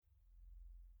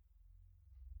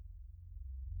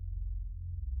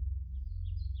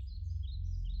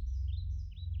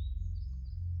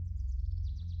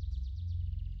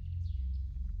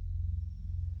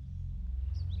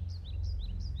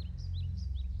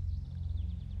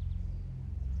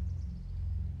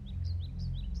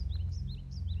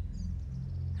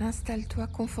Installe-toi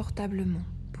confortablement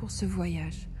pour ce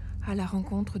voyage à la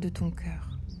rencontre de ton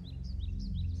cœur.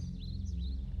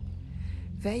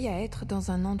 Veille à être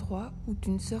dans un endroit où tu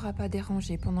ne seras pas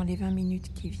dérangé pendant les 20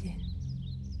 minutes qui viennent.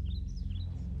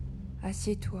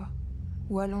 Assieds-toi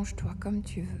ou allonge-toi comme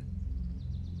tu veux.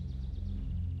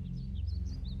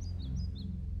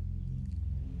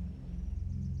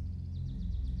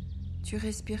 Tu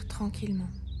respires tranquillement,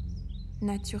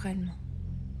 naturellement.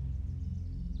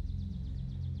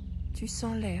 Tu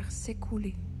sens l'air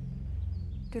s'écouler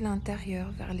de l'intérieur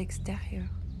vers l'extérieur,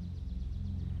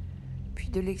 puis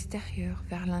de l'extérieur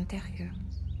vers l'intérieur.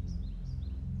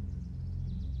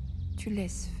 Tu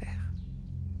laisses faire.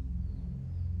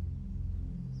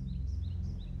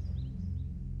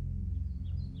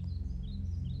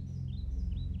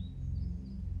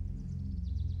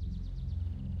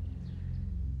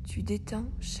 Tu détends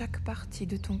chaque partie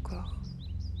de ton corps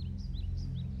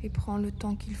et prends le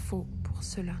temps qu'il faut pour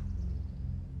cela.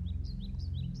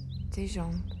 Tes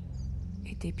jambes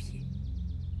et tes pieds,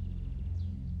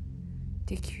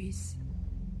 tes cuisses,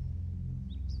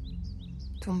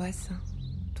 ton bassin,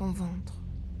 ton ventre,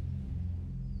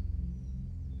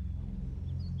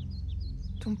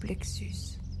 ton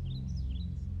plexus,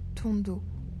 ton dos,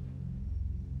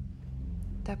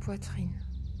 ta poitrine,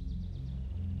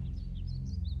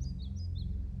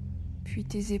 puis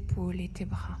tes épaules et tes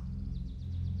bras.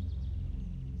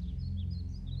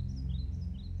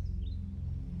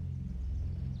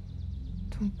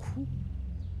 Ton cou,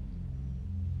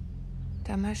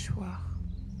 ta mâchoire,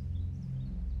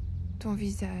 ton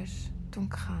visage, ton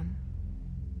crâne.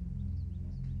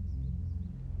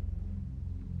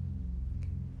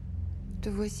 Te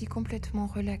voici complètement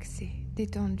relaxé,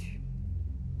 détendu,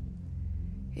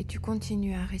 et tu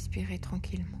continues à respirer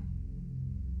tranquillement.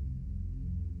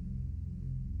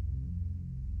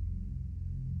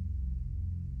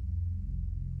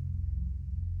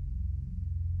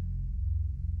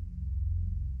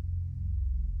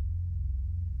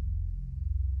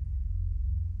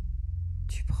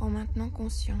 Tu prends maintenant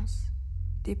conscience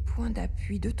des points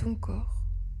d'appui de ton corps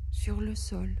sur le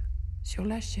sol, sur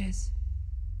la chaise,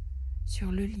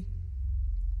 sur le lit.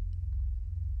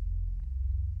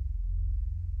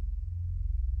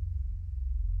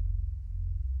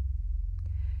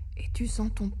 Et tu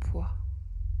sens ton poids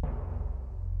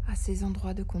à ces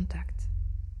endroits de contact.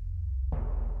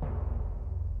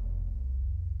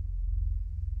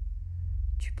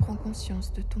 Tu prends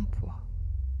conscience de ton poids.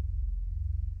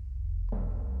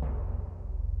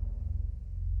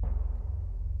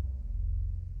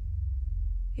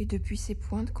 Et depuis ces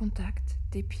points de contact,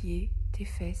 tes pieds, tes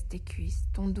fesses, tes cuisses,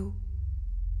 ton dos,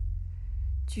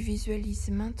 tu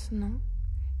visualises maintenant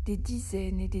des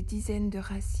dizaines et des dizaines de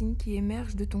racines qui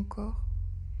émergent de ton corps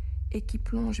et qui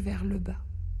plongent vers le bas,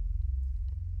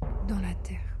 dans la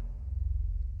terre.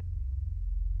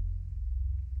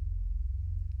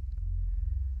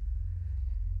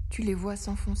 Tu les vois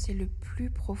s'enfoncer le plus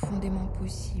profondément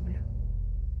possible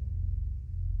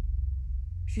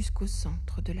jusqu'au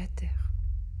centre de la terre.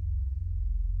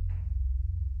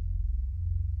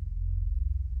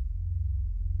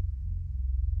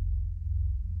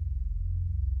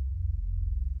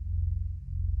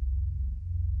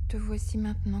 Te voici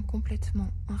maintenant complètement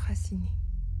enraciné.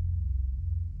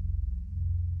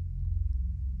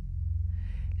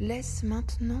 Laisse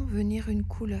maintenant venir une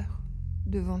couleur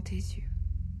devant tes yeux.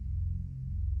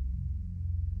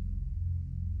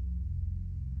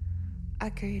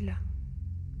 Accueille-la.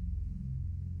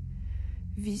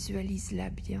 Visualise-la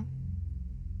bien.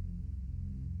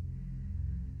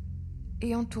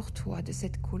 Et entoure-toi de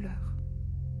cette couleur,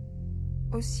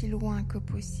 aussi loin que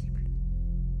possible,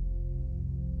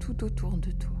 tout autour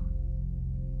de toi.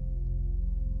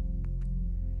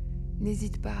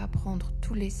 N'hésite pas à prendre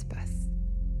tout l'espace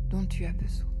dont tu as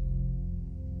besoin.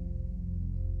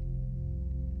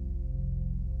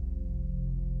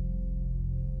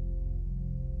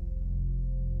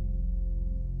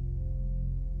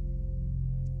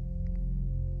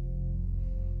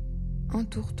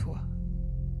 Entoure-toi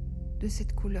de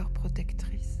cette couleur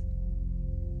protectrice.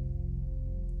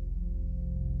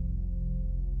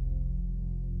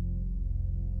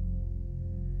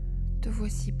 Te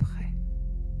voici prêt,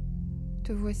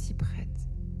 te voici prête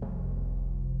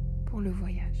pour le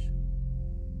voyage.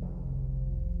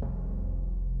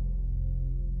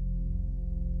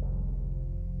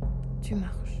 Tu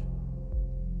marches.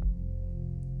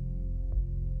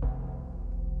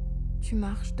 Tu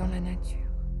marches dans la nature.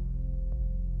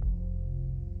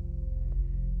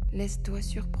 Laisse-toi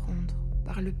surprendre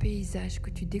par le paysage que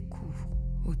tu découvres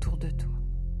autour de toi.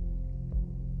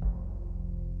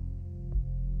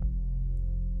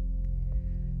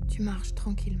 Tu Tu marches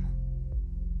tranquillement,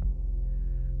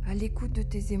 à l'écoute de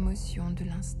tes émotions de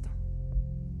l'instant.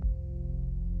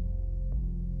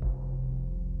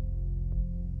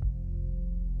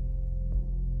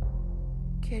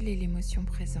 Quelle est l'émotion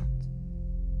présente?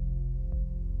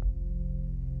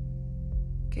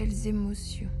 Quelles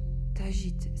émotions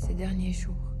t'agitent ces derniers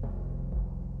jours?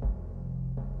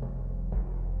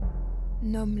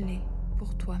 Nomme-les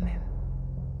pour toi-même.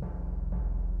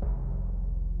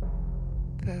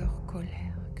 Peur,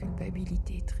 colère,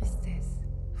 culpabilité, tristesse,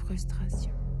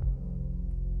 frustration,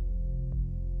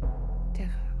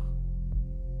 terreur,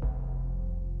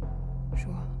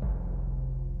 joie,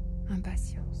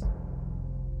 impatience.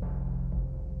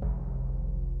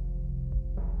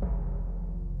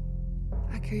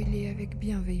 Accueille-les avec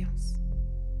bienveillance.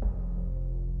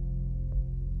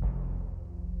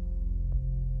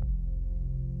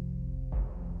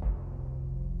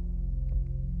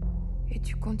 Et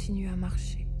tu continues à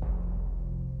marcher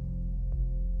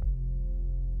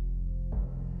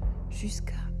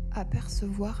jusqu'à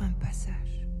apercevoir un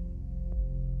passage.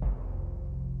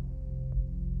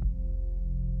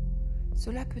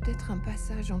 Cela peut être un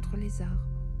passage entre les arbres,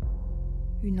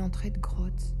 une entrée de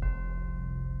grotte,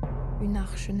 une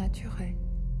arche naturelle,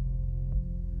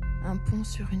 un pont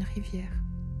sur une rivière.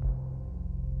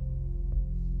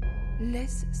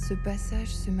 Laisse ce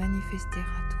passage se manifester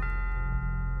à toi.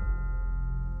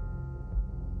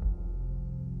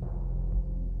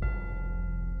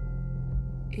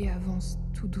 Et avance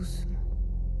tout doucement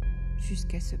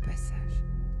jusqu'à ce passage.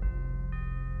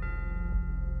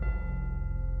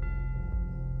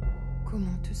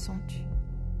 Comment te sens-tu?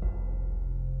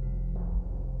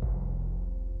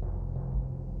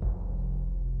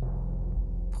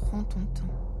 Prends ton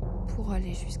temps pour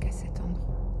aller jusqu'à cet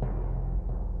endroit.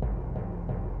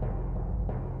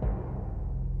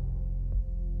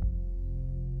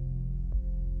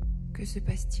 Que se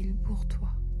passe-t-il pour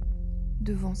toi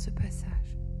devant ce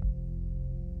passage?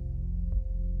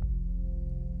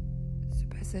 Ce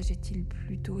passage est-il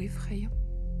plutôt effrayant?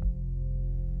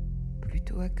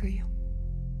 Plutôt accueillant?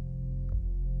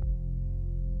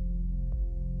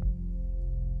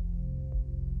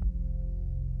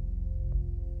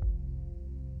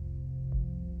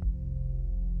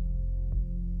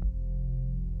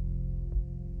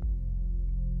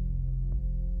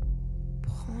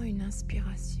 Prends une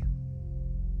inspiration.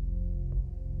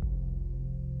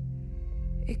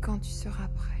 Et quand tu seras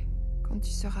prêt, quand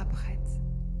tu seras prête,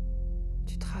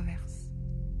 tu traverses.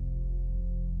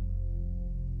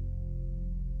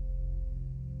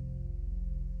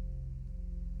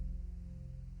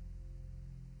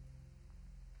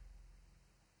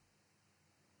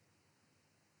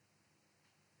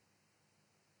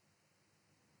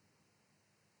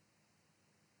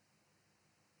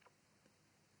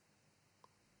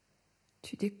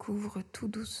 Tu découvres tout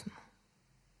doucement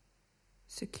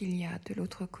ce qu'il y a de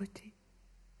l'autre côté,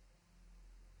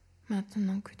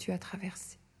 maintenant que tu as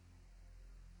traversé.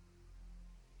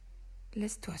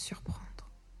 Laisse-toi surprendre.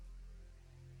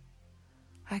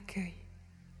 Accueille.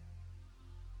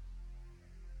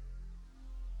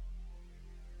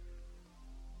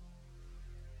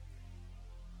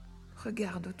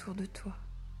 Regarde autour de toi.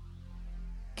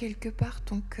 Quelque part,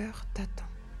 ton cœur t'attend.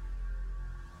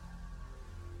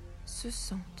 Ce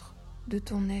centre de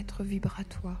ton être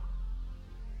vibratoire,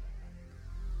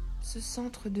 ce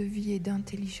centre de vie et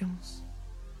d'intelligence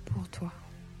pour toi.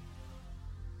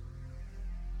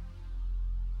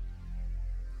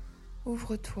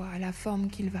 Ouvre-toi à la forme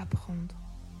qu'il va prendre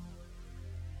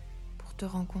pour te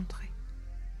rencontrer.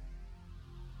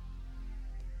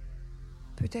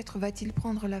 Peut-être va-t-il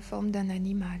prendre la forme d'un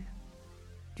animal,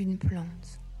 d'une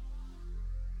plante,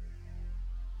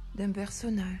 d'un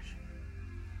personnage,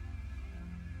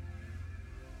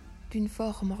 d'une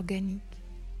forme organique.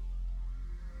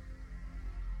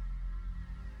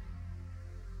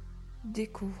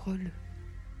 Découvre-le.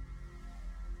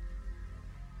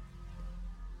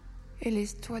 Et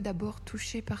laisse-toi d'abord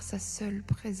toucher par sa seule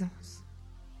présence.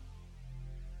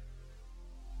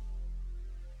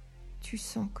 Tu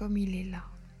sens comme il est là.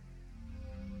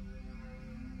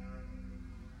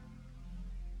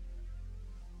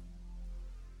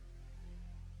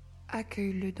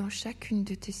 Accueille-le dans chacune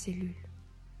de tes cellules,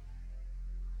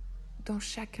 dans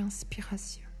chaque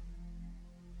inspiration,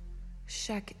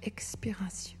 chaque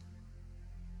expiration.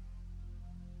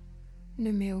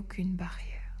 Ne mets aucune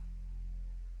barrière.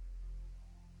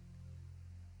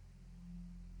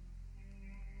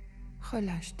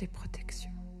 Relâche tes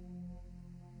protections.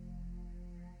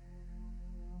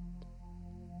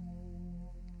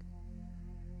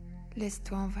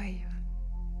 Laisse-toi envahir.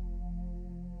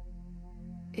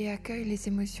 et accueille les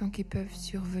émotions qui peuvent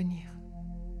survenir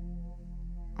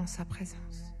en sa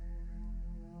présence.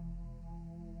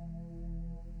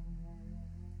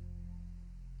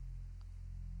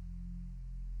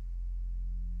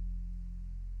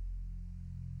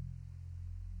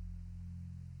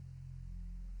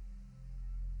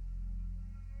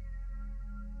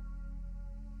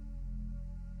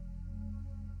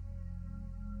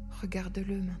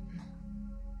 Regarde-le maintenant.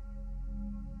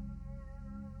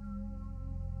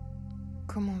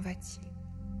 Comment va-t-il?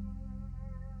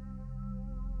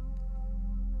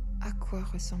 À quoi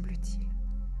ressemble-t-il?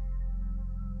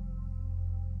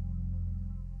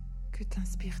 Que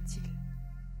t'inspire-t-il?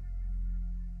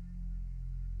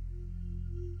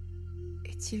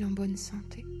 Est-il en bonne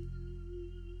santé?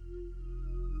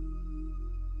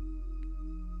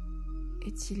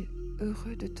 Est-il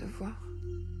heureux de te voir?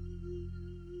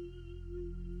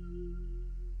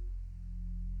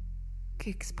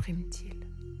 Qu'exprime-t-il?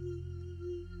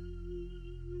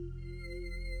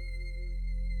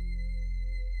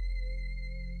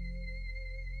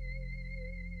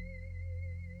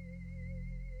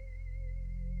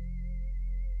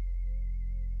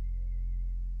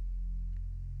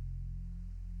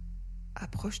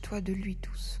 Approche-toi de lui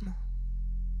doucement,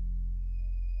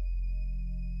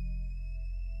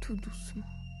 tout doucement,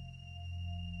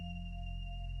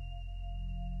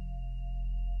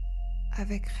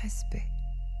 avec respect,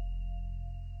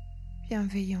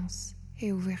 bienveillance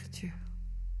et ouverture,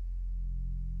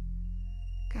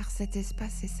 car cet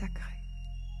espace est sacré.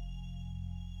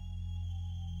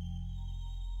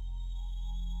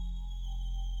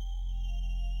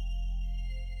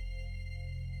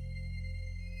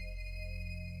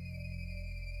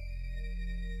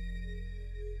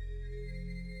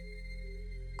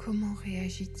 Comment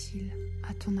réagit-il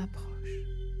à ton approche?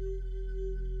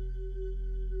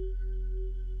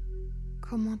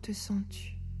 Comment te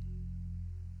sens-tu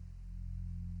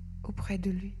auprès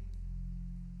de lui?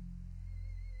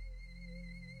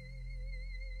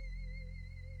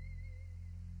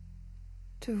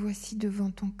 Te voici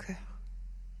devant ton cœur.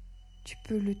 Tu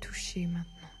peux le toucher maintenant.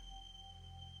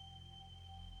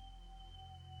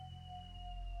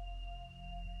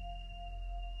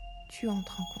 Tu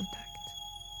entres en contact.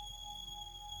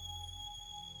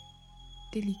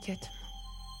 Délicatement.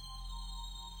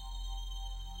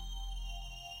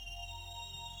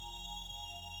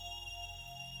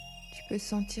 Tu peux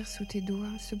sentir sous tes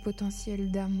doigts ce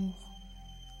potentiel d'amour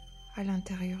à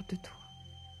l'intérieur de toi.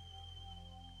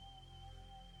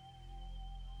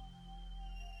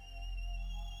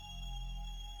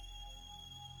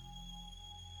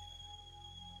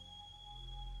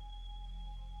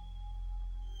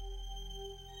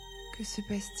 Que se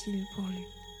passe-t-il pour lui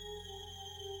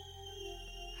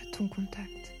à ton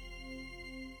contact?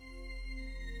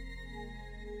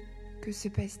 Que se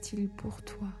passe-t-il pour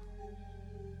toi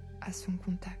à son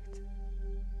contact?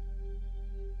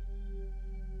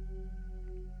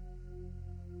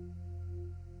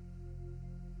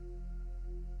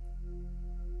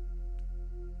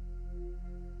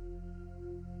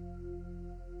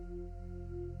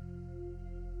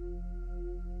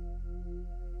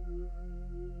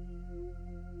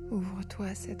 Ouvre-toi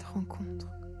à cette rencontre.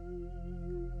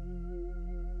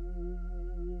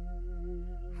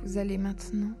 Vous allez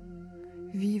maintenant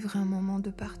vivre un moment de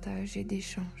partage et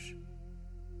d'échange.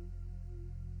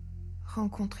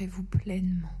 Rencontrez-vous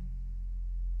pleinement.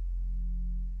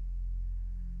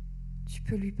 Tu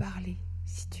peux lui parler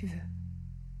si tu veux,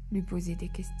 lui poser des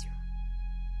questions.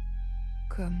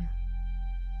 Comme: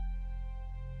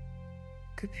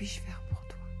 que puis-je faire pour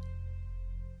toi?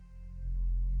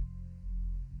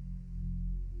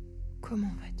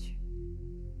 Comment vas-tu?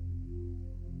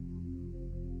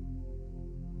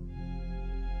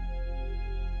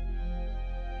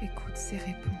 Écoute ses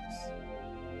réponses.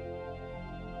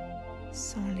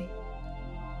 Sens-les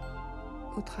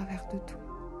au travers de tout.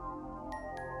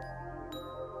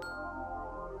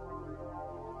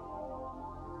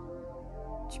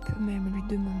 Tu peux même lui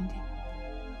demander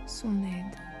son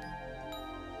aide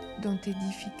dans tes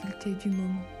difficultés du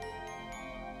moment.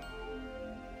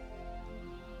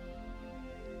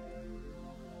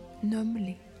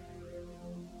 Nomme-les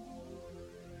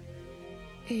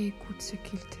et écoute ce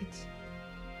qu'il te dit.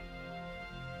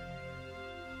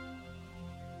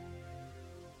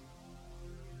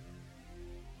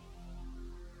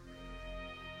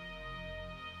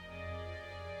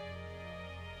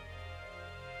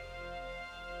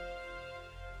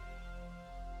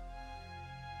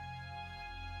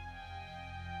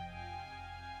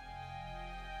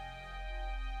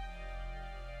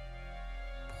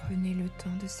 Prenez le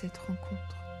temps de cette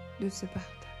rencontre, de ce partage.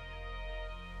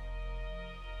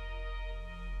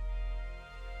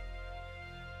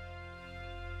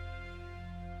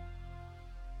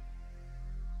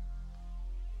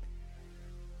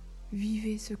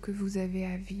 Vivez ce que vous avez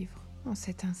à vivre en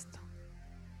cet instant,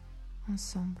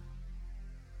 ensemble.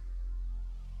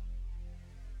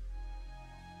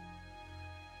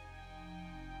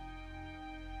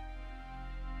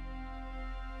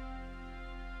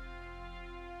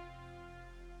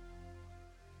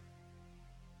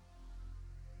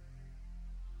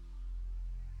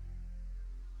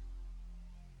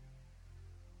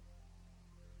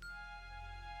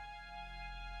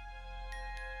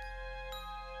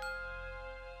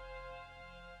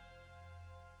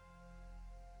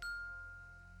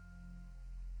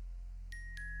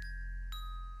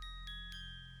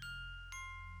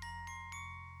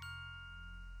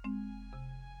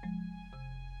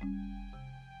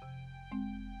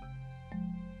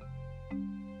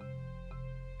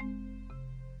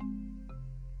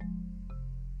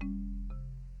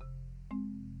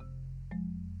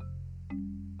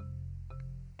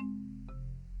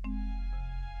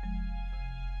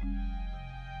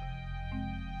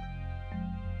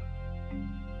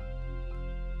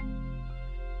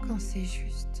 Quand c'est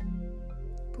juste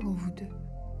pour vous deux,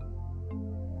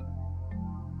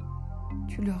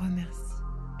 tu le remercies.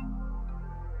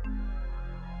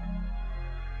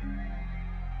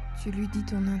 Tu lui dis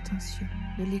ton intention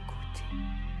de l'écouter,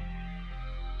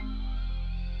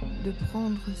 de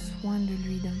prendre soin de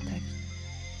lui dans ta vie.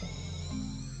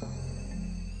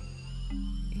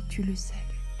 Et tu le salues.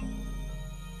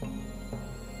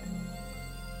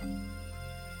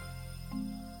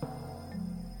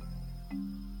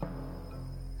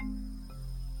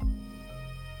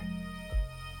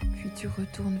 Puis tu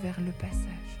retournes vers le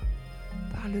passage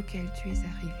par lequel tu es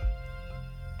arrivé.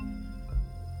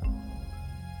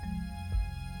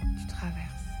 Tu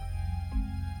traverses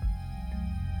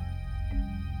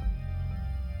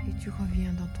et tu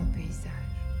reviens dans ton paysage.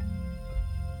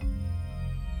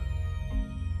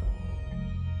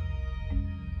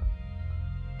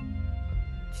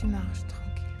 Tu marches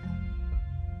tranquillement,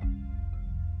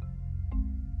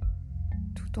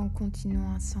 tout en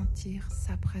continuant à sentir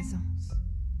sa présence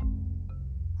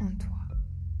en toi.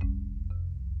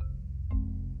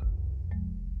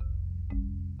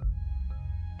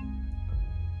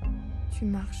 Tu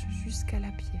marches jusqu'à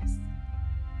la pièce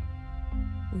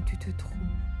où tu te trouves.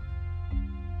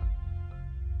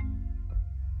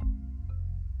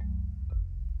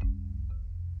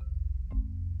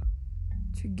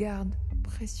 Tu gardes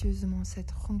précieusement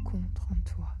cette rencontre en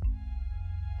toi.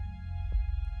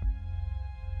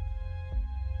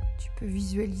 Tu peux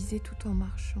visualiser tout en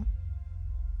marchant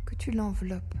que tu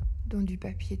l'enveloppes dans du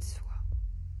papier de soie,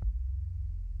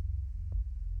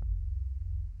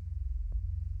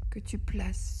 que tu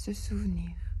places ce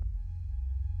souvenir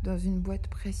dans une boîte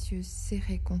précieuse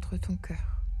serrée contre ton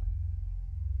cœur.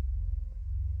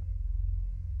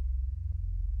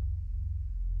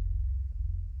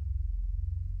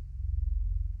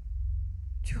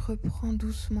 Tu reprends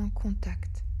doucement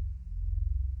contact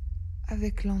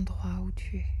avec l'endroit où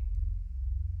tu es,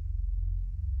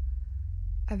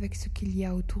 avec ce qu'il y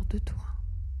a autour de toi,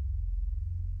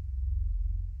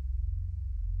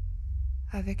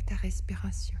 avec ta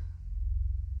respiration.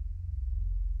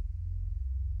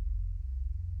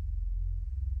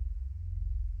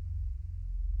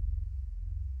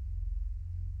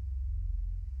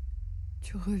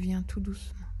 Tu reviens tout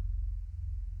doucement.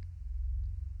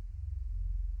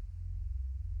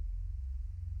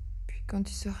 Puis quand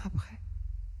tu seras prêt,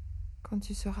 quand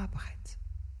tu seras prête,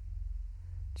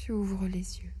 tu ouvres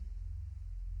les yeux.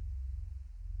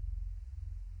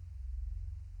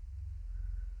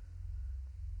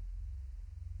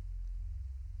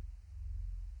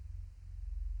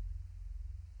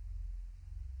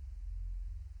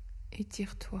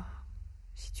 Étire-toi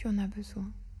si tu en as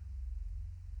besoin.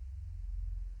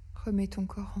 Remets ton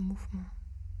corps en mouvement.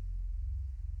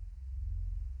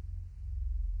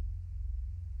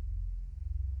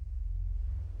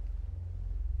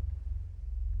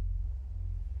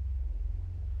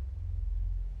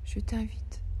 Je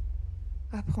t'invite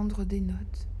à prendre des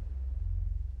notes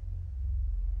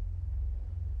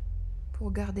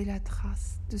pour garder la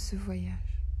trace de ce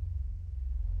voyage.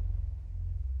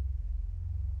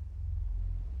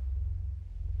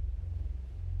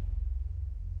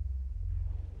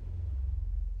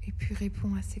 Et puis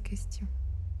réponds à ces questions.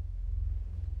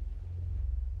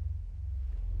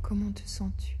 Comment te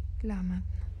sens-tu là maintenant ?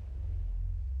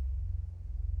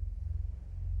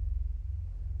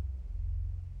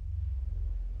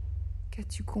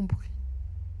 Qu'as-tu compris ?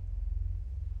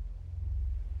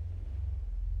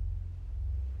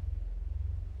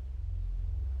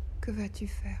 Que vas-tu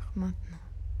faire maintenant ?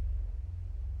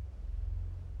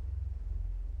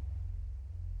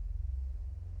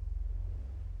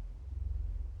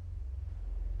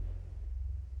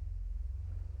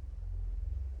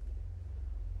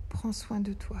 Prends soin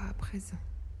de toi à présent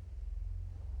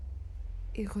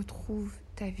et retrouve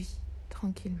ta vie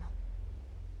tranquillement.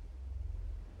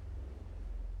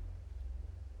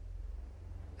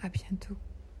 À bientôt.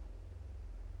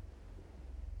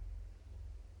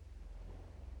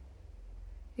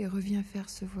 Et reviens faire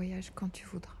ce voyage quand tu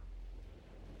voudras.